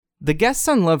The guests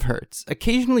on Love Hurts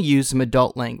occasionally use some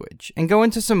adult language and go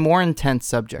into some more intense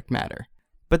subject matter,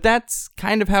 but that's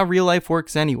kind of how real life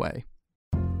works anyway.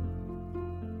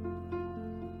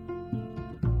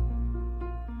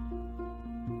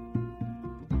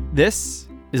 This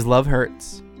is Love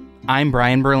Hurts. I'm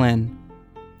Brian Berlin.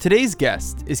 Today's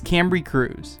guest is Cambry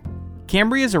Cruz.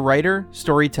 Cambry is a writer,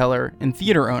 storyteller, and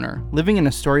theater owner living in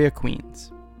Astoria,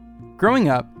 Queens. Growing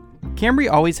up,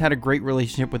 Cambry always had a great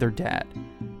relationship with her dad,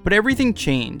 but everything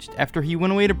changed after he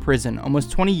went away to prison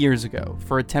almost 20 years ago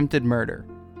for attempted murder.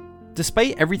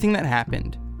 Despite everything that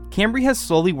happened, Cambry has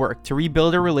slowly worked to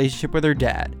rebuild her relationship with her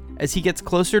dad as he gets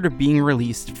closer to being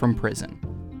released from prison.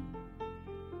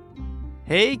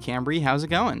 Hey, Cambry, how's it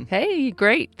going? Hey,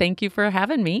 great. Thank you for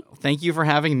having me. Thank you for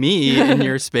having me in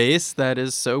your space. That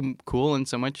is so cool and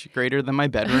so much greater than my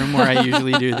bedroom where I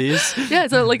usually do these. Yeah,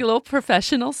 it's like a little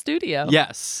professional studio.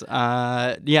 Yes.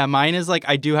 Mine is like,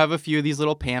 I do have a few of these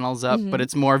little panels up, but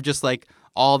it's more of just like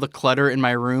all the clutter in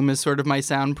my room is sort of my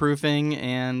soundproofing,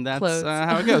 and that's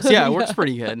how it goes. Yeah, it works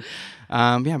pretty good.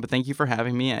 But thank you for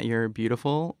having me at your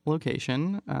beautiful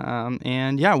location.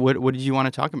 What did you want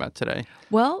to talk about today?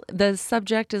 Well, the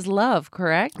subject is love,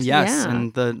 correct? Yes, yeah.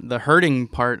 And the hurting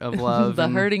part of love.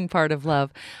 Hurting part of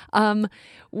love.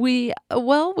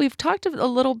 We've talked a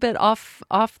little bit off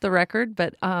the record,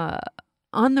 but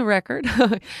on the record,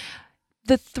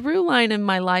 the through line in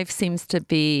my life seems to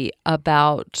be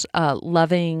about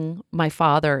loving my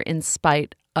father in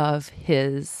spite of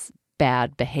his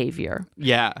bad behavior.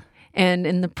 Yeah. And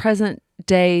in the present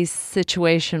day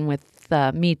situation with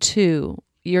Me Too,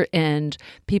 and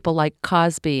people like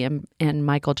Cosby and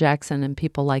Michael Jackson and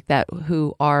people like that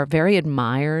who are very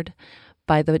admired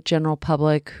by the general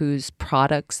public, whose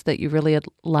products that you really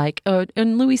like.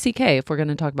 And Louis C.K., if we're going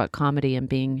to talk about comedy and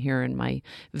being here in my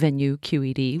venue,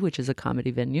 QED, which is a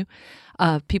comedy venue,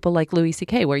 people like Louis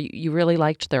C.K., where you really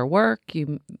liked their work,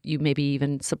 you maybe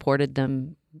even supported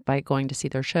them by going to see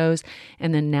their shows,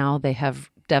 and then now they have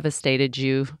devastated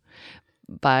you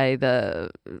by the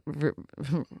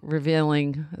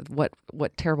revealing what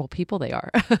terrible people they are.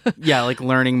 Yeah, like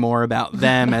learning more about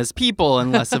them as people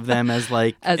and less of them as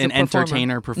like as an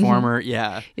entertainer, performer.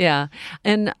 Mm-hmm. Yeah.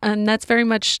 And that's very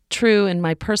much true in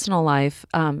my personal life.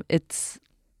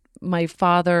 My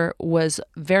father was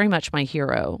very much my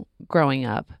hero growing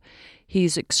up.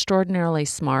 He's extraordinarily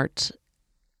smart.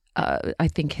 I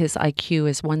think his IQ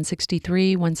is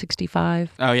 163,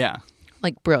 165. Oh, yeah.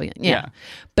 Like brilliant, yeah.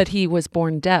 But he was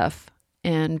born deaf,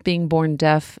 and being born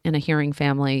deaf in a hearing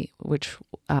family, which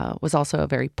was also a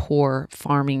very poor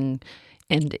farming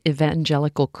and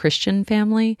evangelical Christian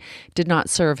family, did not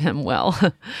serve him well.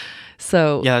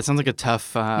 So yeah, that sounds like a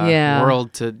tough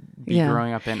world to be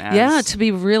growing up in. To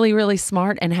be really, really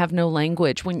smart and have no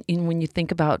language. When you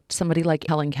think about somebody like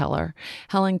Helen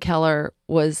Keller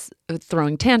was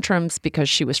throwing tantrums because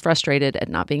she was frustrated at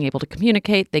not being able to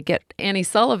communicate. They get Annie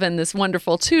Sullivan, this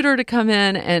wonderful tutor, to come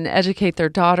in and educate their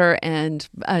daughter, and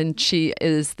she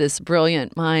is this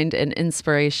brilliant mind and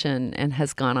inspiration and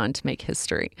has gone on to make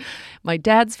history. My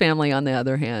dad's family, on the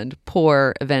other hand,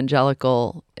 poor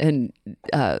evangelical and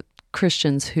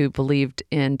Christians who believed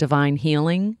in divine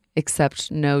healing, except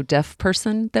no deaf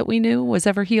person that we knew was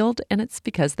ever healed. And it's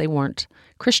because they weren't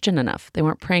Christian enough. They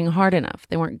weren't praying hard enough.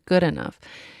 They weren't good enough.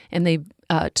 And they,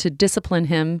 to discipline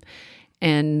him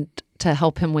and to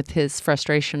help him with his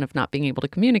frustration of not being able to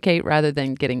communicate, rather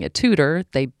than getting a tutor,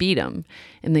 they beat him.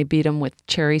 And they beat him with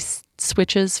cherry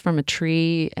switches from a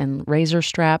tree and razor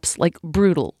straps, like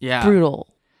brutal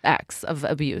acts of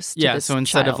abuse. So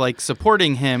instead of like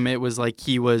supporting him, it was like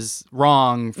he was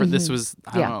wrong for this was,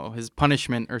 I don't know, his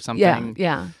punishment or something.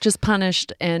 Yeah. Just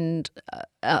punished. And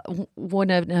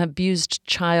when an abused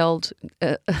child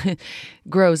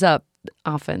grows up,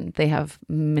 often they have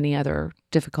many other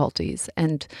difficulties.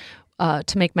 And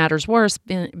to make matters worse,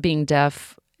 being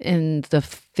deaf in the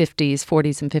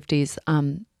 40s and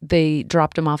 50s, they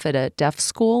dropped him off at a deaf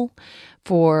school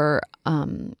for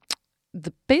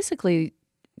basically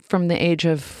from the age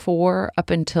of 4 up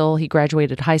until he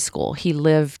graduated high school. He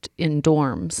lived in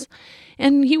dorms,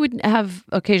 and he would have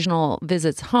occasional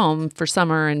visits home for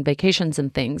summer and vacations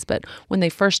and things. But when they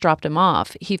first dropped him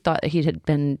off, he thought he had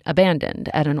been abandoned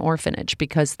at an orphanage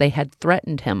because they had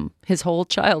threatened him his whole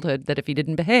childhood that if he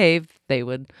didn't behave, they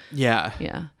would. Yeah.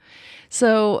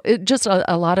 So just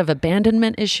a lot of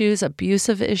abandonment issues,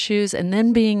 abusive issues, and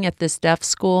then being at this deaf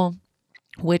school,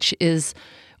 which is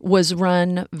was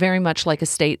run very much like a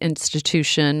state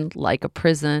institution, like a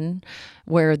prison,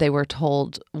 where they were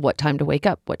told what time to wake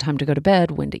up, what time to go to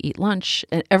bed, when to eat lunch,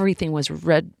 and everything was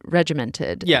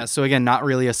regimented. Yeah, so again, not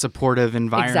really a supportive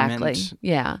environment. Exactly.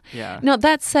 Yeah. Yeah. Now,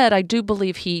 that said, I do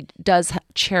believe he does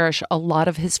cherish a lot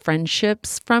of his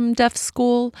friendships from deaf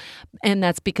school, and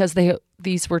that's because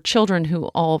these were children who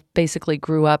all basically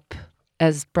grew up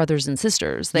as brothers and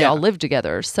sisters. They all lived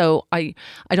together. So I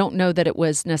don't know that it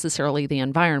was necessarily the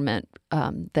environment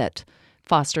that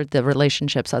fostered the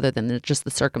relationships other than just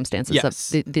the circumstances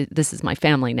of this is my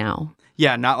family now.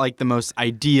 Yeah, not like the most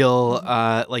ideal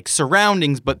like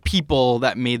surroundings, but people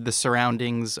that made the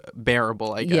surroundings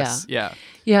bearable, I guess.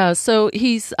 Yeah, so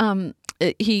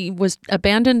he was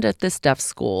abandoned at this deaf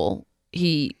school.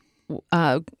 He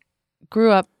grew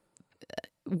up...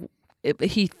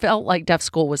 He felt like deaf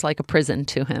school was like a prison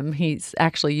to him. He's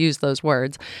actually used those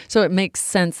words. So it makes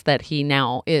sense that he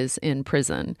now is in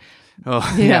prison.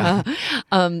 Oh, yeah.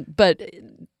 But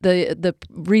the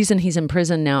reason he's in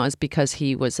prison now is because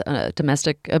he was a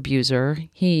domestic abuser.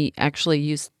 He actually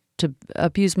used to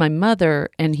abuse my mother,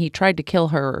 and he tried to kill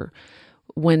her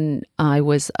when I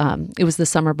was, it was the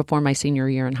summer before my senior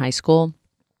year in high school.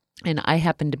 And I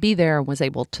happened to be there and was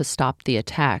able to stop the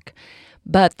attack.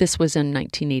 But this was in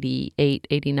 1988,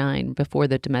 89, before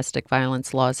the domestic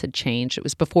violence laws had changed. It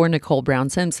was before Nicole Brown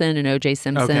Simpson and O.J.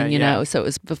 Simpson, you know. So it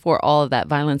was before all of that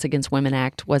Violence Against Women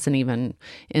Act wasn't even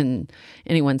in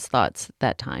anyone's thoughts at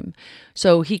that time.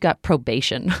 So he got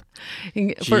probation.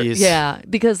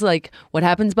 Because like what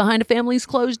happens behind a family's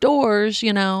closed doors,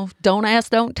 you know, don't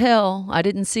ask, don't tell. I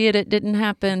didn't see it. It didn't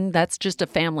happen. That's just a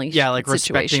family situation.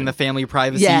 Respecting the family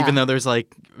privacy, even though there's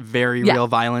like very real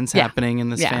violence happening in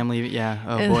this family. Yeah.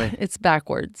 Oh boy. It's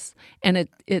backwards. And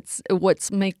it's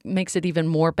what's makes it even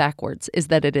more backwards is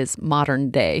that it is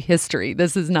modern day history.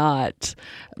 This is not,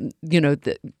 you know,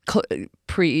 the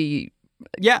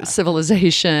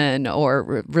civilization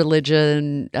or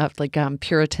religion, like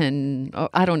Puritan. Or,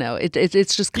 I don't know.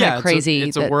 It's just kind of crazy.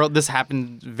 It's a world. This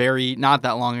happened not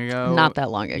that long ago. Not that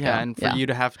long ago. Yeah, and for you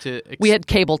to have to, we had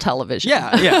cable television.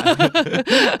 Yeah.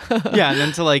 And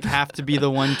then to like have to be the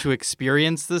one to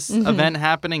experience this event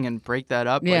happening and break that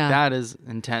up, like that is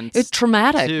intense. It's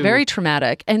traumatic, very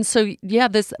traumatic. And so to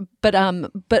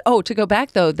go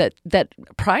back though, that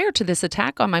prior to this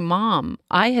attack on my mom,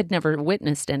 I had never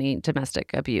witnessed any domestic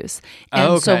abuse.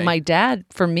 And so my dad,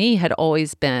 for me, had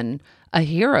always been a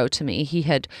hero to me. He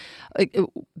had,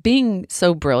 being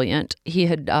so brilliant, he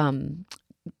had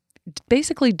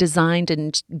basically designed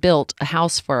and built a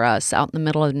house for us out in the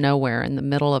middle of nowhere, in the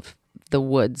middle of the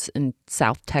woods in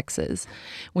South Texas.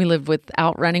 We lived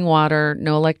without running water,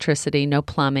 no electricity, no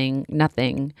plumbing,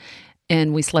 nothing.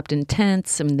 And we slept in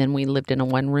tents, and then we lived in a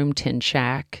one-room tin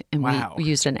shack, and we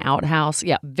used an outhouse.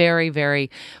 Yeah, very, very.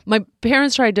 My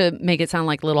parents tried to make it sound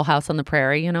like Little House on the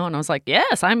Prairie, you know, and I was like, yeah,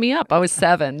 sign me up. I was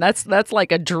 7. That's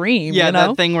like a dream. Yeah, you know?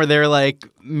 That thing where they're like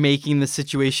making the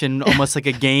situation almost like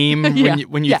a game.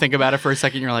 When you think about it for a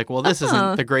second, you're like, well, this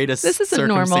isn't the greatest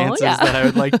circumstances that I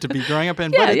would like to be growing up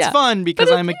in, but it's fun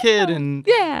because I'm a kid, and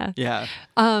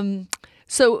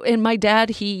So, and my dad,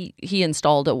 he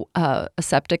installed a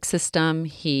septic system.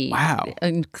 He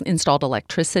installed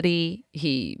electricity.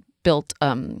 He built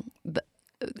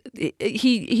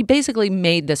he basically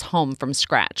made this home from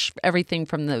scratch, everything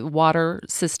from the water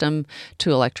system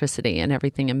to electricity and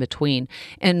everything in between.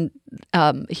 And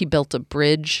he built a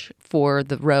bridge for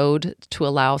the road to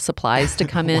allow supplies to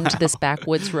come into this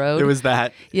backwoods road. It was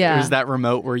that. Yeah. It was that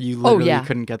remote where you literally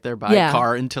couldn't get there by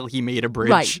car until he made a bridge.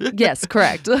 Right. Yes,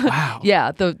 correct. Wow.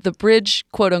 Yeah. The bridge,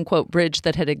 quote unquote, bridge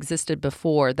that had existed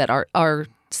before that our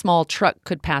small truck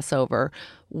could pass over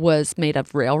was made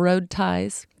of railroad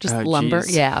ties, just lumber.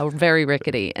 Geez. Yeah, very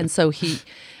rickety. And so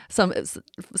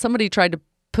somebody tried to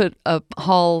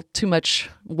haul too much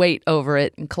weight over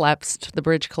it and the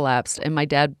bridge collapsed. And my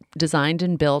dad designed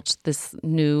and built this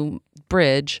new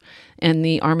bridge, and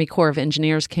the Army Corps of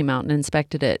Engineers came out and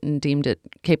inspected it and deemed it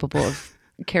capable of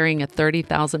carrying a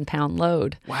 30,000-pound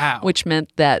load. Wow. Which meant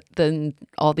that then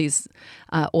all these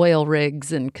oil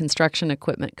rigs and construction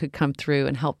equipment could come through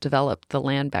and help develop the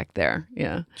land back there.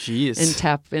 Yeah. Jeez. And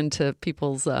tap into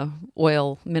people's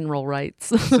oil mineral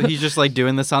rights. So he's just like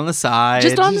doing this on the side.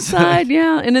 Just on the side,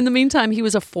 yeah. And in the meantime, he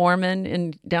was a foreman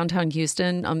in downtown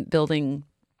Houston building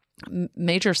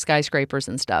major skyscrapers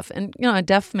and stuff. And, a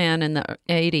deaf man in the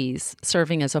 80s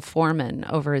serving as a foreman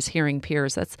over his hearing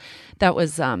peers, that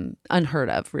was unheard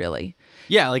of, really.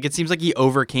 Yeah, like it seems like he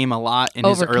overcame a lot in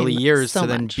his early years to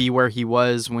then be where he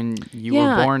was when you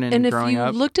were born and growing up. And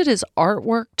if you looked at his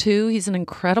artwork, too, he's an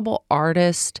incredible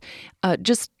artist,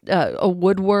 just a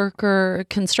woodworker,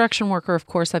 construction worker, of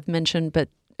course, I've mentioned, but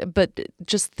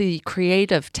just the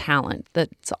creative talent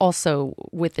that's also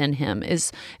within him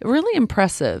is really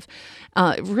impressive.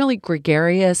 Really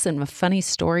gregarious and a funny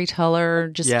storyteller,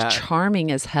 just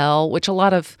charming as hell, which a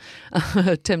lot of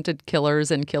attempted killers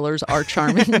and killers are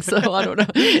charming. So I don't know,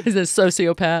 he's a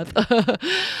sociopath.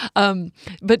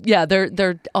 But yeah,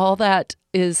 they're all that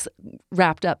is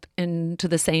wrapped up into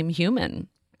the same human.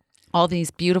 All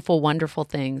these beautiful, wonderful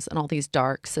things and all these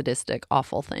dark, sadistic,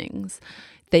 awful things.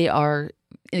 They are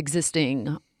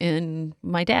existing in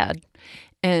my dad.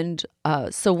 And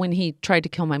so when he tried to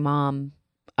kill my mom,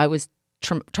 I was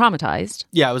traumatized.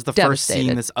 Yeah, it was the first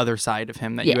seeing this other side of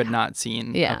him that you had not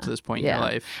seen up to this point in your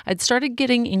life. I'd started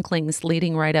getting inklings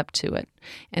leading right up to it.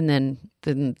 And then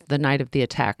the night of the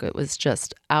attack, it was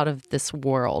just out of this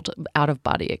world, out of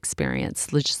body experience.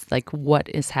 Just like, what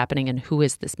is happening and who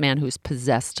is this man who's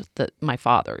possessed my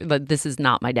father? This is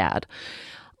not my dad.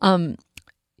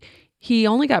 He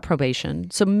only got probation.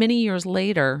 So many years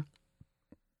later,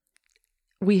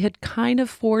 we had kind of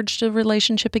forged a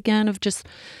relationship again of just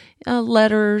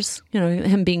letters,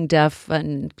 him being deaf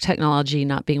and technology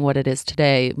not being what it is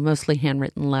today, mostly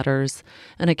handwritten letters,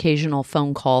 an occasional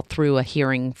phone call through a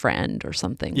hearing friend or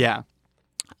something. Yeah.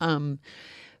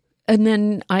 And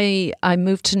then I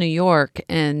moved to New York,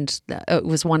 and it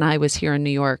was when I was here in New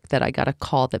York that I got a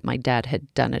call that my dad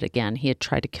had done it again. He had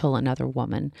tried to kill another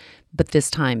woman, but this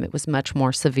time it was much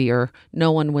more severe.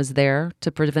 No one was there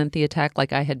to prevent the attack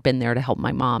like I had been there to help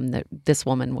my mom. This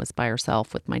woman was by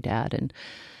herself with my dad, and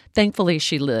thankfully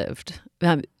she lived.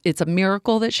 It's a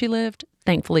miracle that she lived.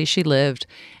 Thankfully she lived,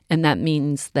 and that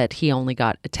means that he only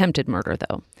got attempted murder,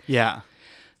 though. Yeah.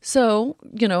 So,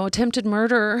 attempted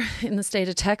murder in the state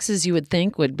of Texas, you would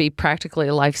think, would be practically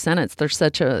a life sentence. They're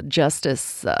such a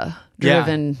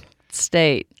justice-driven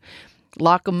state.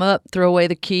 Lock him up, throw away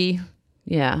the key.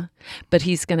 Yeah. But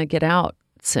he's going to get out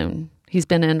soon. He's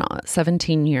been in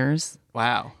 17 years.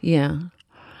 Wow. Yeah.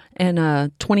 And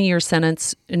a 20-year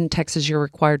sentence in Texas, you're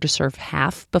required to serve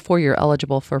half before you're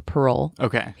eligible for parole.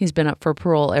 Okay. He's been up for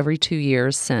parole every 2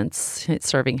 years since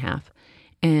serving half.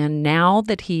 And now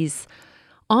that he's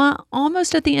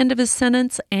almost at the end of his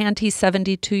sentence, and he's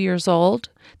 72 years old,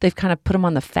 they've kind of put him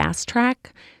on the fast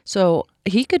track. So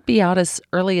he could be out as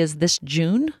early as this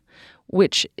June,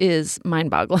 which is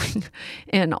mind-boggling.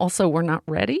 And also, we're not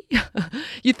ready.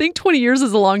 You think 20 years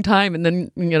is a long time, and then,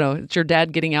 it's your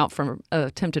dad getting out from an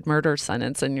attempted murder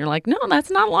sentence, and you're like, no, that's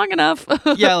not long enough.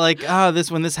 Yeah, like,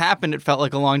 when this happened, it felt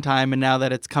like a long time, and now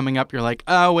that it's coming up, you're like,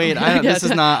 oh, wait, I'm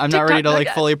not ready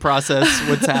to, fully process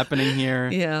what's happening here.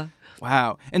 Yeah.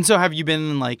 Wow. And so have you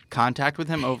been in contact with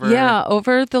him over? Yeah,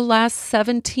 over the last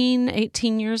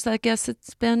 18 years, I guess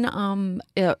it's been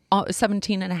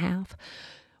 17 and a half.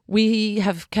 We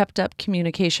have kept up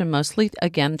communication mostly,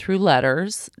 again, through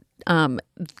letters.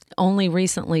 Only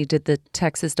recently did the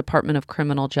Texas Department of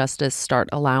Criminal Justice start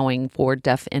allowing for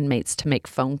deaf inmates to make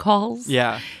phone calls.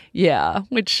 Yeah. Yeah,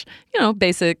 which,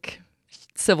 basic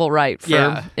civil right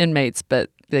for inmates,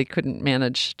 but they couldn't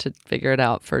manage to figure it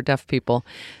out for deaf people.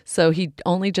 So he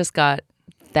only just got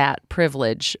that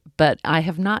privilege, but I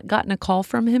have not gotten a call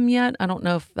from him yet. I don't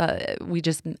know if we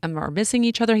just are missing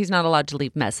each other. He's not allowed to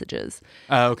leave messages.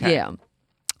 Oh, okay. Yeah.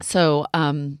 So,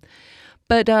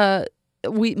 but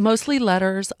we mostly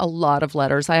letters, a lot of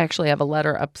letters. I actually have a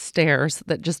letter upstairs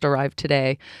that just arrived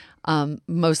today,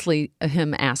 mostly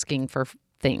him asking for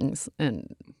things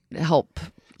and help.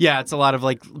 Yeah, it's a lot of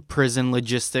prison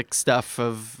logistic stuff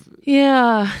of.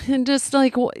 Yeah, and just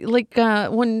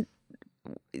when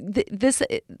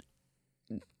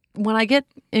when I get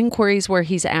inquiries where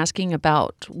he's asking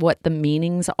about what the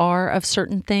meanings are of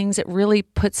certain things, it really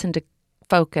puts into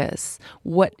focus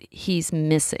what he's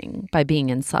missing by being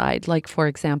inside. Like, for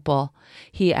example,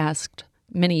 he asked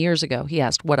many years ago,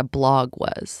 what a blog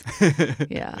was.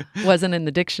 Yeah, wasn't in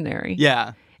the dictionary.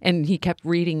 Yeah, and he kept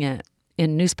reading it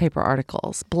in newspaper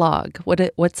articles. Blog.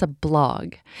 What's a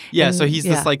blog? Yeah, and so he's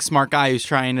this smart guy who's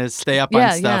trying to stay up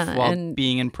on stuff while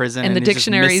being in prison, and the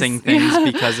dictionaries just missing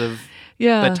things because of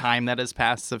the time that has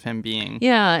passed of him being.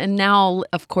 Yeah, and now,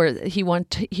 of course, he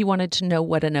wanted to know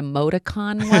what an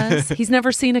emoticon was. He's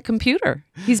never seen a computer.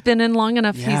 He's been in long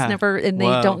enough. Yeah. They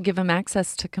don't give him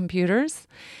access to computers,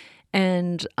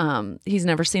 and he's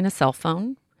never seen a cell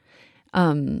phone.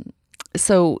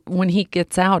 So when he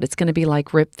gets out, it's going to be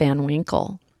like Rip Van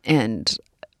Winkle and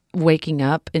waking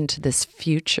up into this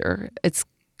future. It's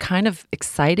kind of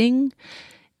exciting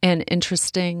and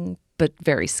interesting, but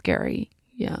very scary.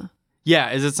 Yeah.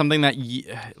 Yeah. Is it something that,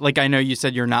 like, I know you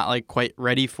said you're not like quite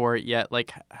ready for it yet.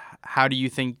 Like, how do you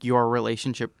think your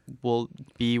relationship will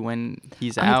be when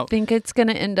he's out? I think it's going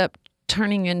to end up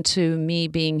turning into me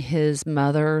being his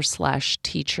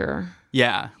mother/teacher.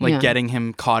 Yeah. Like getting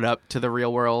him caught up to the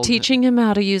real world. Teaching him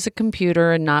how to use a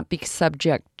computer and not be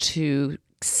subject to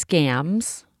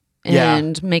scams. Yeah.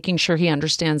 And making sure he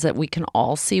understands that we can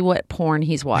all see what porn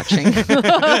he's watching.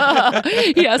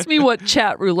 He asked me what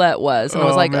chat roulette was. And I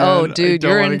was like, man, oh, dude,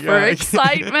 you're in for go.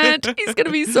 excitement. He's going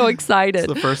to be so excited.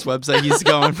 It's the first website he's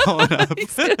pulling up.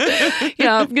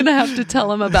 I'm going to have to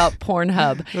tell him about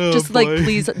Pornhub. Oh, Just boy. like,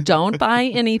 please don't buy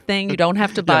anything. You don't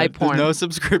have to buy porn. No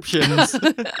subscriptions.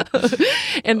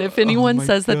 And if anyone my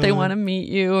says that they God. want to meet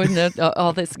you and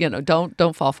all this,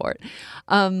 don't fall for it.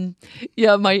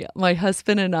 My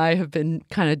husband and I have been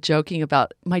kind of joking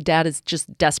about my dad is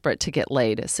just desperate to get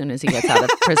laid as soon as he gets out of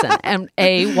prison. And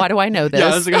why do I know this? Yeah,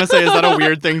 I was gonna say, is that a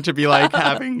weird thing to be like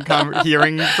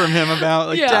hearing from him about?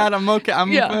 Like, Dad, I'm okay.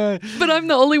 But I'm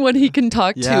the only one he can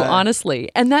talk to, Yeah. honestly.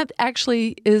 And that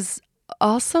actually is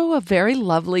also a very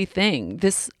lovely thing.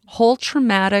 This whole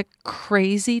traumatic,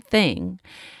 crazy thing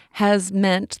has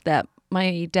meant that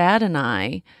my dad and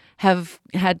I have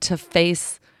had to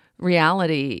face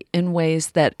reality in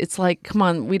ways that it's like, come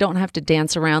on, we don't have to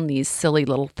dance around these silly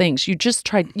little things. You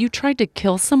tried to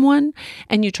kill someone,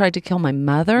 and you tried to kill my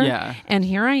mother. Yeah. And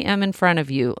here I am in front of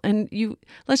you, and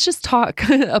let's just talk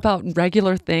about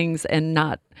regular things and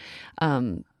not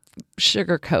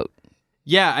sugarcoat.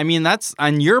 Yeah, I mean, that's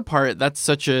on your part. That's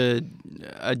such a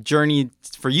journey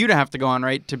for you to have to go on,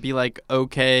 right? To be like,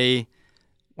 okay.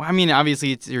 Well, I mean,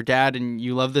 obviously it's your dad and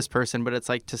you love this person, but it's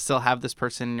like to still have this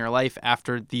person in your life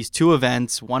after these two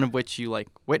events, one of which you like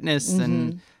witnessed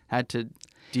and had to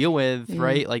deal with,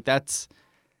 right? Like that's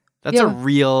a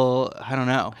real, I don't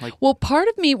know. Like, well, part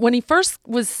of me, when he first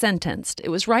was sentenced, it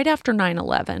was right after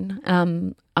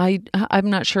 9/11. I'm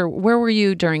not sure. Where were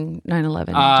you during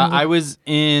 9/11? I was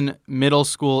in middle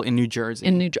school in New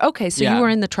Jersey. Okay, so you were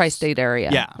in the tri-state area.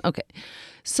 Yeah. Okay.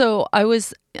 So I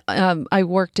was, I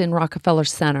worked in Rockefeller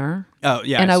Center. Oh,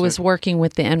 yeah. And I was working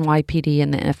with the NYPD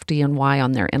and the FDNY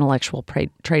on their intellectual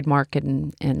trademark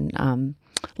and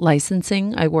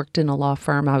licensing. I worked in a law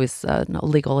firm. I was a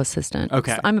legal assistant.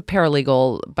 Okay. I'm a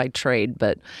paralegal by trade,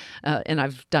 but and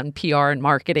I've done PR and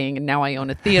marketing, and now I own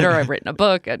a theater. I've written a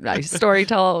book, and I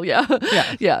storytell. Yeah.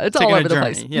 It's all over the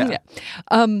place. Yeah.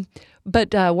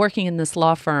 But working in this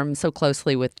law firm so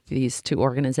closely with these two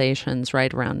organizations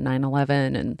right around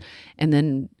 9/11 and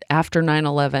then after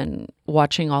 9/11,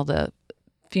 watching all the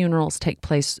funerals take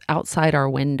place outside our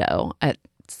window at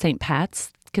St.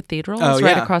 Pat's Cathedral. It's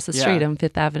right across the street on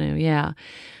Fifth Avenue. Yeah.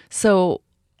 So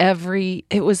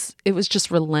it was just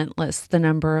relentless, the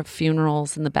number of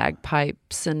funerals and the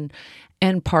bagpipes and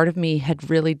part of me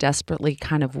had really desperately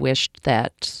kind of wished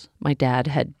that my dad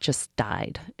had just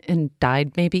died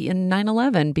maybe in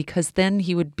 9/11, because then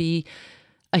he would be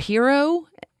a hero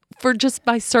for just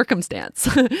by circumstance.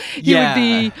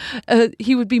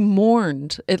 He would be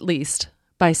mourned at least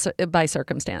by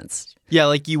circumstance. Yeah,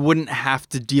 like you wouldn't have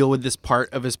to deal with this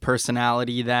part of his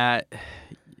personality that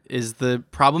is the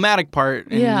problematic part,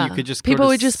 and you could just people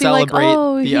would just be like,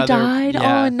 "Oh, he died.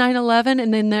 Yeah. Oh, in 9/11,"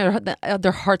 and then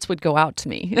their hearts would go out to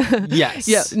me. Yes.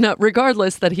 Yeah. No,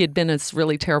 regardless that he had been a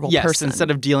really terrible person. Yes.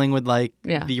 Instead of dealing with like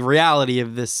the reality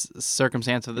of this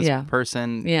circumstance of this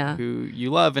person who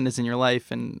you love and is in your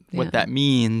life, and what that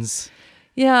means.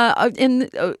 Yeah, and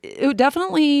it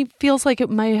definitely feels like it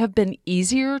might have been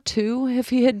easier too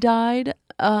if he had died.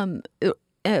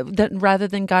 That rather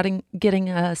than getting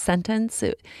a sentence,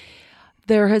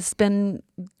 there has been,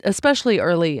 especially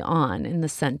early on in the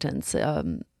sentence,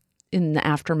 in the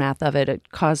aftermath of it,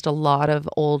 it caused a lot of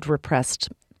old repressed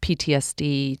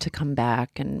PTSD to come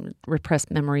back and repressed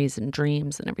memories and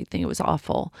dreams and everything. It was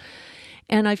awful.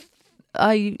 And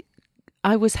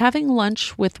I was having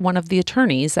lunch with one of the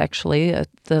attorneys, actually, at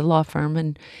the law firm,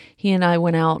 and he and I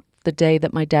went out the day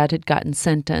that my dad had gotten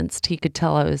sentenced. He could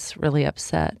tell I was really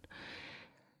upset.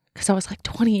 Because I was like,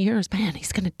 20 years, man,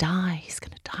 he's going to die. He's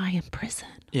going to die in prison.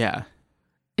 Yeah.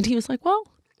 And he was like, well,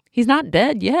 he's not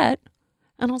dead yet.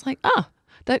 And I was like,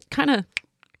 that kind of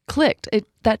clicked.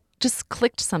 That just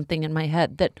clicked something in my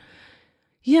head that,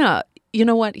 yeah, you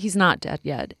know what? He's not dead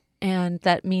yet. And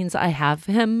that means I have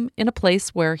him in a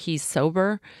place where he's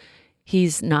sober.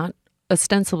 He's not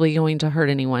ostensibly going to hurt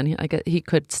anyone. He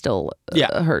could still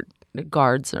hurt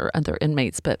guards or other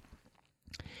inmates, but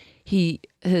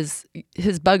his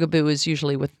bugaboo is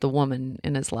usually with the woman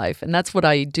in his life, and that's what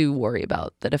I do worry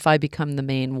about. That if I become the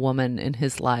main woman in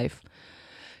his life,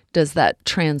 does that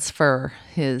transfer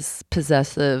his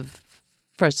possessive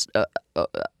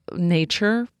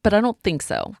nature? But I don't think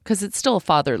so, because it's still a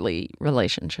father-daughter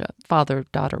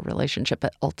relationship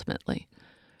ultimately.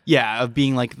 Yeah, of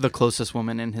being like the closest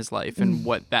woman in his life and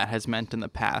what that has meant in the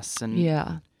past.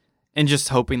 And and just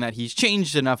hoping that he's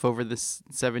changed enough over this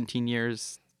 17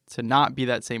 years to not be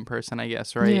that same person, I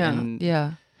guess, right?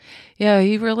 Yeah,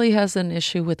 he really has an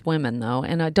issue with women, though,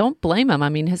 and I don't blame him. I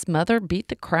mean, his mother beat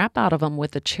the crap out of him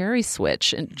with a cherry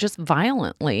switch, and just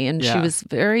violently, and she was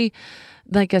very,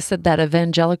 like I said, that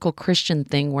evangelical Christian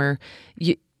thing where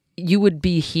you would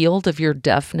be healed of your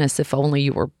deafness if only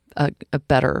you were a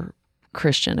better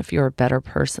Christian, if you're a better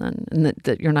person, and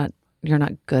that you're not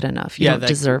good enough. You don't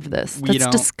deserve this. That's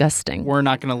disgusting. We're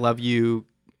not going to love you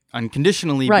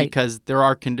unconditionally because there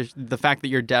are the fact that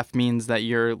you're deaf means that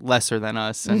you're lesser than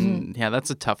us, and that's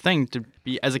a tough thing to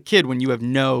be as a kid when you have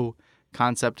no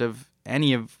concept of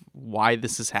any of why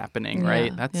this is happening,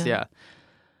 right? That's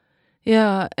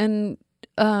and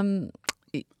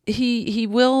he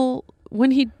will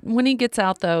when he gets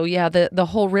out, though. The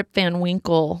whole Rip Van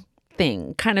Winkle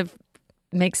thing kind of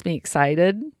makes me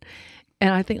excited,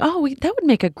 and I think that would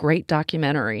make a great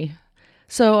documentary.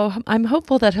 So I'm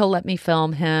hopeful that he'll let me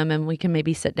film him, and we can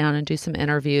maybe sit down and do some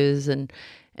interviews and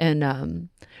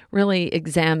really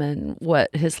examine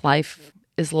what his life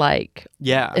is like.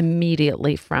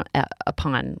 Immediately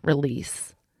upon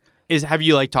release. Have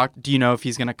you talked? Do you know if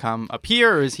he's going to come up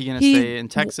here, or is he going to stay in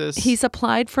Texas? He's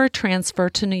applied for a transfer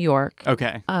to New York.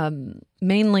 Okay.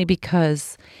 Mainly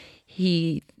because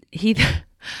he.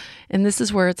 And this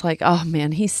is where it's like, oh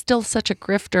man, he's still such a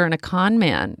grifter and a con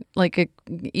man, like a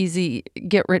easy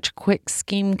get rich quick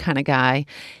scheme kind of guy.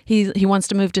 He wants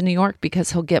to move to New York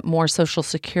because he'll get more Social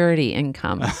Security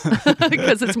income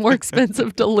because it's more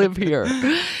expensive to live here.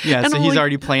 Yeah, and so he's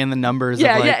already playing the numbers.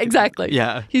 Yeah, exactly.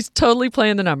 Yeah, he's totally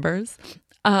playing the numbers.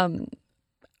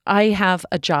 I have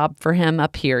a job for him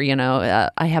up here.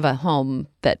 I have a home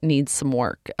that needs some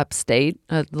work upstate,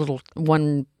 a little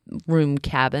one-room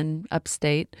cabin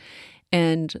upstate,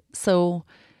 and so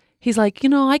he's like,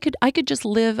 I could just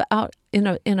live out in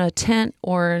a tent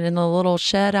or in a little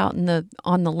shed out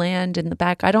on the land in the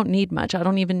back. I don't need much. I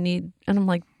don't even need. And I'm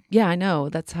like, yeah, I know.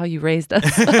 That's how you raised us.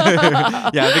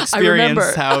 I've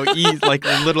experienced how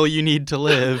little you need to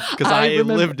live because I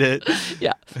lived it.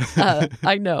 Yeah,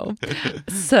 I know.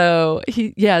 So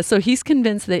he's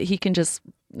convinced that he can just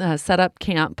set up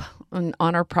camp on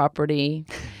our property,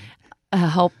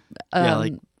 help.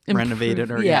 Renovate it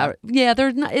or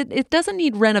There's not. It doesn't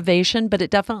need renovation, but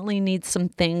it definitely needs some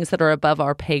things that are above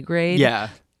our pay grade. Yeah.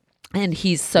 And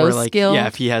he's so skilled. Yeah,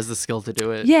 if he has the skill to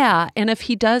do it. Yeah, and if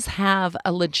he does have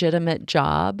a legitimate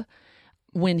job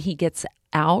when he gets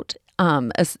out,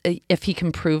 if he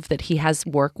can prove that he has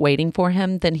work waiting for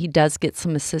him, then he does get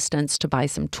some assistance to buy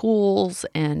some tools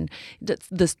and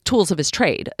the tools of his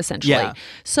trade, essentially. Yeah.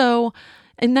 So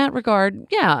in that regard,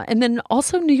 yeah. And then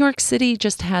also New York City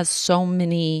just has so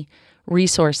many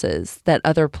resources that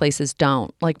other places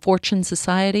don't. Like Fortune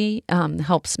Society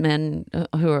helps men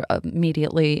who are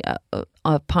immediately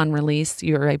upon release,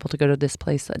 you're able to go to this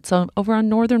place. It's over on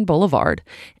Northern Boulevard.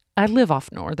 I live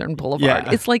off Northern Boulevard.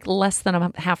 Yeah. It's like less than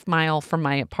a half mile from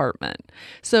my apartment.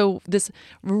 So this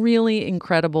really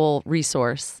incredible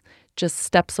resource just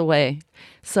steps away.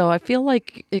 So I feel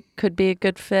like it could be a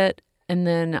good fit. And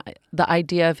then the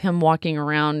idea of him walking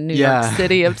around New York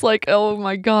City, it's like, oh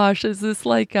my gosh, is this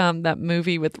like that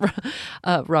movie with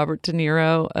Robert De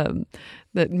Niro,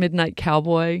 that Midnight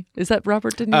Cowboy? Is that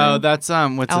Robert De Niro? Oh, that's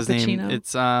what's Al his name?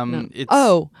 Pacino? It's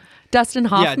Dustin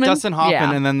Hoffman. Yeah, Dustin Hoffman,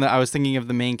 Yeah. and then I was thinking of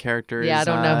the main character. Yeah, I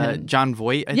don't know him. John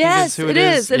Voight. I Yes, think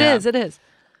is who it is.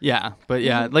 Yeah, but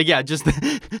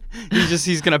just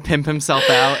he's gonna pimp himself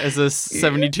out as a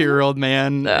 72-year-old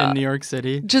man in New York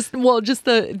City. Just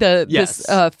this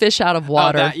fish out of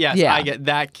water. I get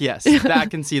that. Yes, that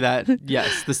can see that.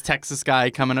 Yes, this Texas guy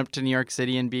coming up to New York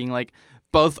City and being like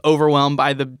both overwhelmed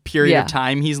by the period of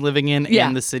time he's living in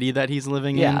and the city that he's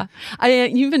living in. I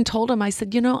even told him, I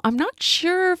said, I'm not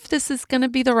sure if this is going to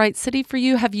be the right city for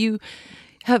you. Have you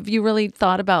really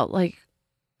thought about like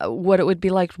what it would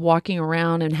be like walking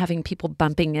around and having people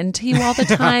bumping into you all the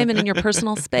time and in your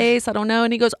personal space? I don't know.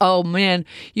 And he goes, oh man,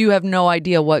 you have no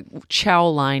idea what chow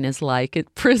line is like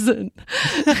at prison.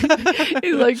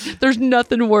 He's like, there's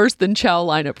nothing worse than chow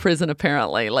line at prison,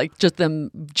 apparently. Like just them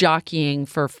jockeying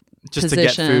for Just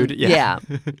position. to get food. Yeah.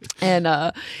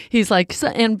 And he's like,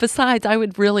 and besides, I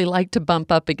would really like to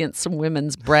bump up against some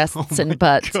women's breasts and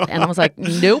butts. God. And I was like,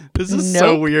 nope. This is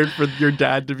so weird for your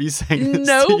dad to be saying this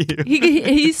Nope. to you.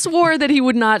 He swore that he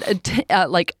would not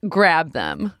like grab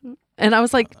them. And I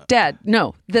was like, Dad,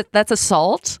 no, that's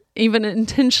assault. Even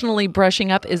intentionally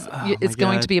brushing up is going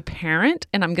God. to be apparent,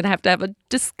 and I'm going to have a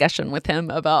discussion with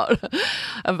him about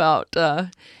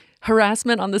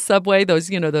harassment on the subway. Those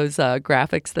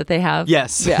graphics that they have.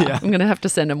 Yes. Yeah. I'm going to have to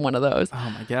send him one of those.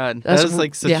 Oh my God. That's- That is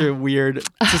like such a weird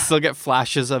to still get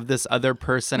flashes of this other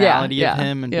personality of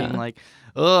him and being like,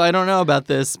 oh, I don't know about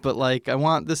this, but like I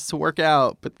want this to work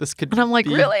out, but this could And I'm like,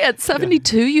 be... really? At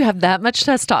 72, you have that much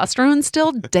testosterone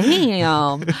still?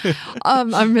 Damn.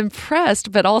 I'm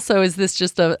impressed, but also is this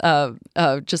just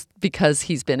just because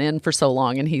he's been in for so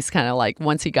long and he's kind of like,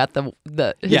 once he got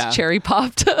his cherry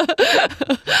popped.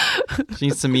 She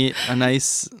needs to meet a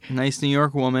nice New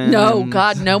York woman. No,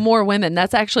 God, no more women.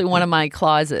 That's actually one of my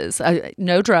clauses.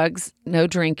 No drugs, no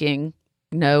drinking,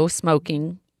 no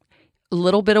smoking. A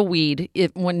little bit of weed.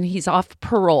 When he's off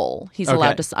parole, he's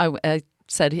allowed to. I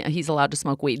said he's allowed to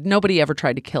smoke weed. Nobody ever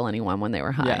tried to kill anyone when they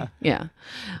were high. Yeah.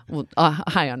 Well,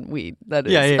 high on weed. That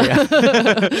is.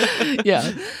 Yeah. Yeah.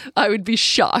 I would be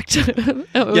shocked. Yeah,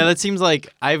 that seems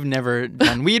like I've never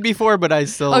done weed before, but I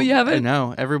still. Oh, you haven't? I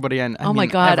know everybody. Oh my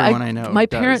God! Everyone I know. My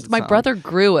does, parents, my brother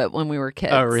grew it when we were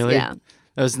kids. Oh, really? Yeah.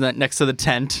 That was next to the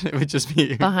tent. It would just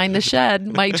be behind the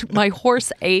shed. My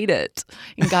horse ate it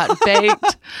and got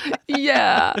baked.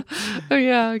 Yeah. Oh,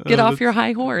 yeah. Get off your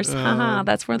high horse. Haha.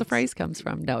 That's where the phrase comes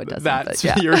from. No, it doesn't. That's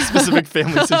but yeah. your specific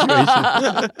family situation.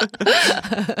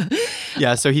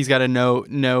 Yeah, so he's got a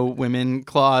no women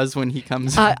clause when he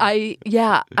comes. I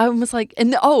was like,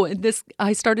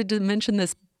 I started to mention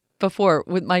this before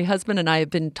with my husband and I have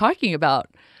been talking about.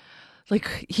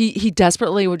 Like he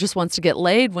desperately just wants to get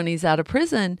laid when he's out of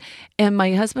prison, and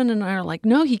my husband and I are like,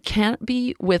 no, he can't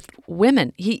be with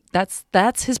women.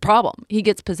 That's his problem. He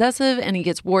gets possessive and he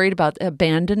gets worried about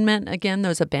abandonment again,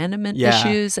 those abandonment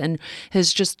issues, and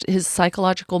his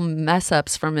psychological mess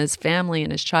ups from his family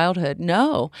and his childhood.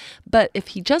 No, but if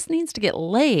he just needs to get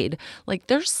laid, like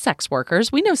there's sex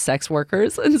workers, we know sex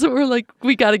workers, and so we're like,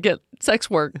 we got to get sex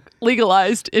work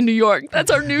legalized in New York.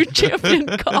 That's our new champion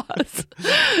cause.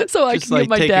 So I can get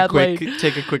my dad laid.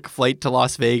 Take a quick flight to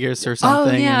Las Vegas or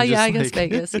something. Oh yeah, I guess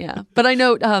Vegas. Yeah, but I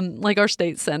know, like our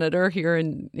state senator here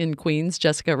in Queens,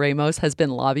 Jessica Ramos, has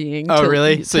been lobbying. Oh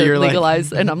really? So you're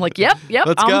legalize, and I'm like, yep,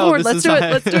 let's I'm go. board. Let's do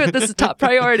it. This is top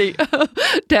priority.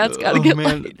 Dad's got to get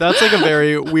laid. That's like a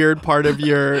very weird part of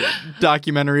your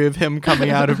documentary of him coming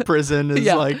out of prison. Is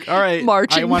like, all right,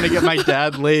 marching. I want to get my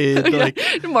dad laid. Like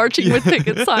marching with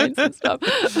picket signs and stuff.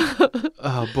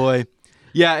 Oh boy.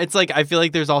 Yeah, it's like I feel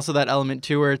like there's also that element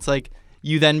too where it's like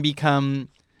you then become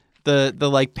the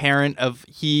like parent of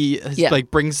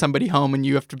like brings somebody home and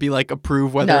you have to be like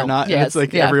approve whether or not. And it's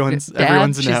like everyone's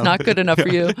no. She's not good enough for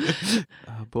you.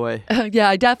 Oh boy. Yeah,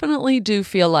 I definitely do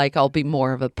feel like I'll be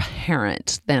more of a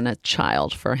parent than a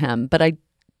child for him. But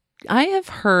I have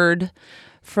heard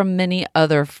from many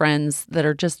other friends that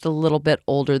are just a little bit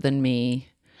older than me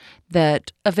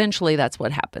that eventually that's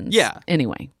what happens. Yeah.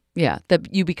 Anyway. Yeah.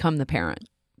 That you become the parent.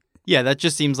 Yeah, that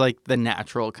just seems like the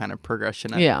natural kind of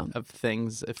progression of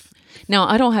things. Now,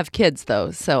 I don't have kids,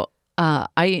 though, so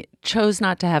I chose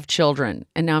not to have children,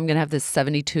 and now I'm going to have this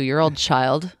 72-year-old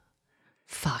child.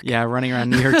 Fuck. Yeah, running around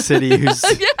New York City who's...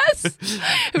 Yes!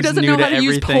 Who doesn't know how to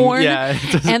use porn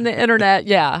and the internet.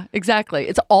 Yeah, exactly.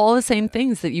 It's all the same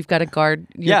things that you've got to guard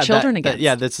your children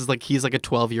against. This is like he's like a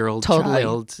 12-year-old totally.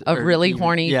 child. A really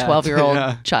horny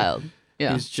 12-year-old child.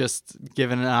 Yeah. He's just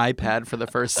given an iPad for the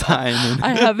first time. I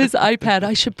have his iPad.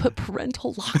 I should put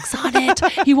parental locks on it.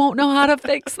 He won't know how to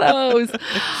fix those.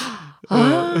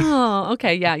 Oh,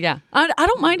 okay. Yeah. I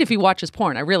don't mind if he watches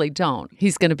porn. I really don't.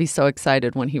 He's going to be so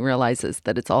excited when he realizes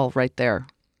that it's all right there.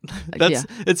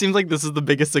 It seems like this is the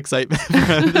biggest excitement.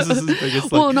 This is his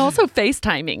biggest. Well, and also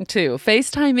FaceTiming too.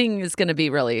 FaceTiming is going to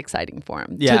be really exciting for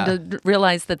him. Yeah. To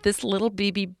realize that this little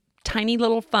BB, tiny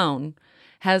little phone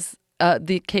has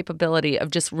the capability of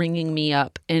just ringing me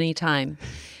up anytime.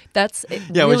 That's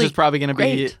really which is probably going to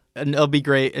be, and it'll be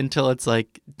great until it's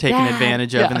like taken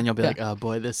advantage of, and then you'll be like, oh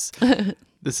boy, this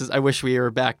is. I wish we were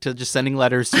back to just sending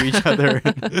letters to each other.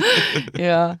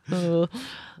 Yeah.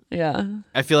 Yeah.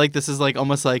 I feel like this is like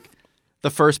almost like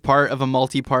the first part of a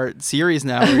multi-part series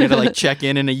now. We're gonna like check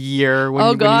in a year when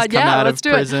he's come out of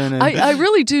prison. And... I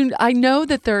really do. I know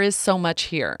that there is so much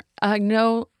here. I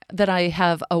know that I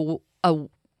have a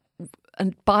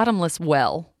bottomless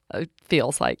well. It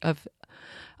feels like of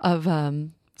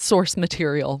source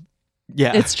material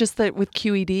Yeah. It's just that with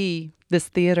QED, this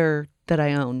theater that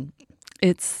I own,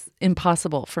 it's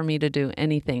impossible for me to do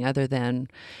anything other than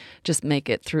just make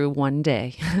it through one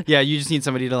day. Yeah, you just need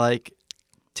somebody to like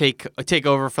take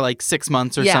over for like 6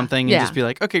 months or something and just be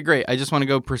like, okay, great. I just want to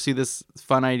go pursue this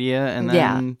fun idea and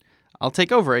then I'll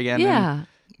take over again. Yeah. And,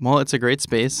 well, it's a great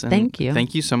space. And thank you.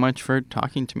 Thank you so much for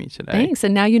talking to me today. Thanks.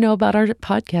 And now you know about our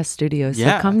podcast studio,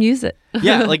 so come use it.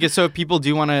 Yeah, like so if people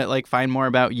do want to like find more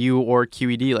about you or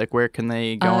QED, like where can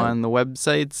they go on the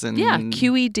websites? And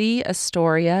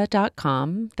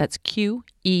QEDastoria.com. That's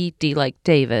QED like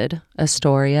David,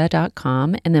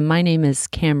 Astoria.com. And then my name is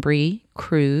Cambry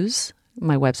Cruz.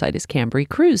 My website is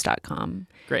cambrycruz.com.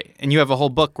 Great. And you have a whole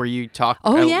book where you talk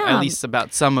at least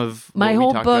about some of my what whole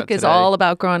we talked book about is today. all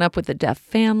about growing up with a deaf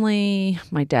family,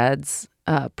 my dad's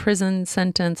prison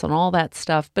sentence and all that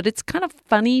stuff. But it's kind of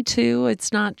funny too.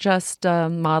 It's not just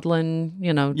maudlin,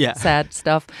 sad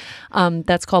stuff.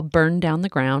 That's called Burn Down the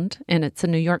Ground, and it's a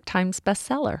New York Times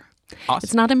bestseller. Awesome.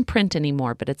 It's not in print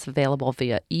anymore, but it's available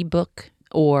via ebook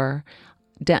or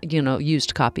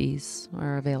used copies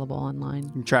are available online. You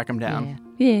can track them down.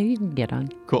 Yeah, you can get on.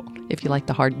 Cool. If you like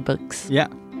the hard books. Yeah.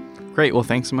 Great. Well,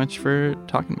 thanks so much for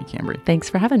talking to me, Cambry.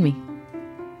 Thanks for having me.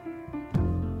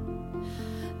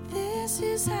 This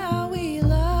is how we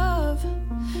love.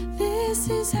 This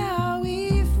is how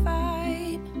we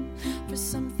fight for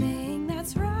something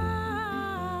that's right.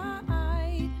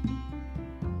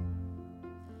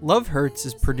 Love Hurts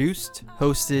is produced,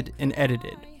 hosted, and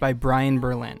edited by Brian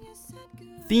Berlin.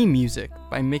 Theme music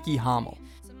by Mickey Hommel.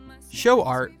 Show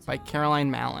art by Caroline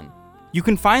Mallon. You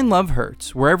can find Love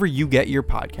Hurts wherever you get your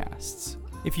podcasts.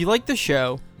 If you like the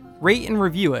show, rate and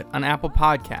review it on Apple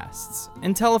Podcasts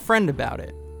and tell a friend about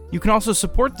it. You can also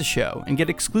support the show and get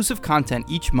exclusive content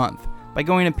each month by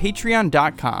going to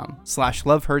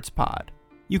patreon.com/lovehurtspod.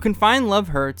 You can find Love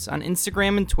Hurts on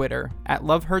Instagram and Twitter at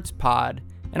lovehurtspod,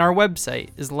 and our website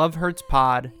is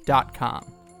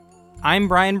lovehurtspod.com. I'm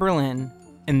Brian Berlin,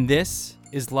 and this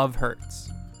is Love Hurts.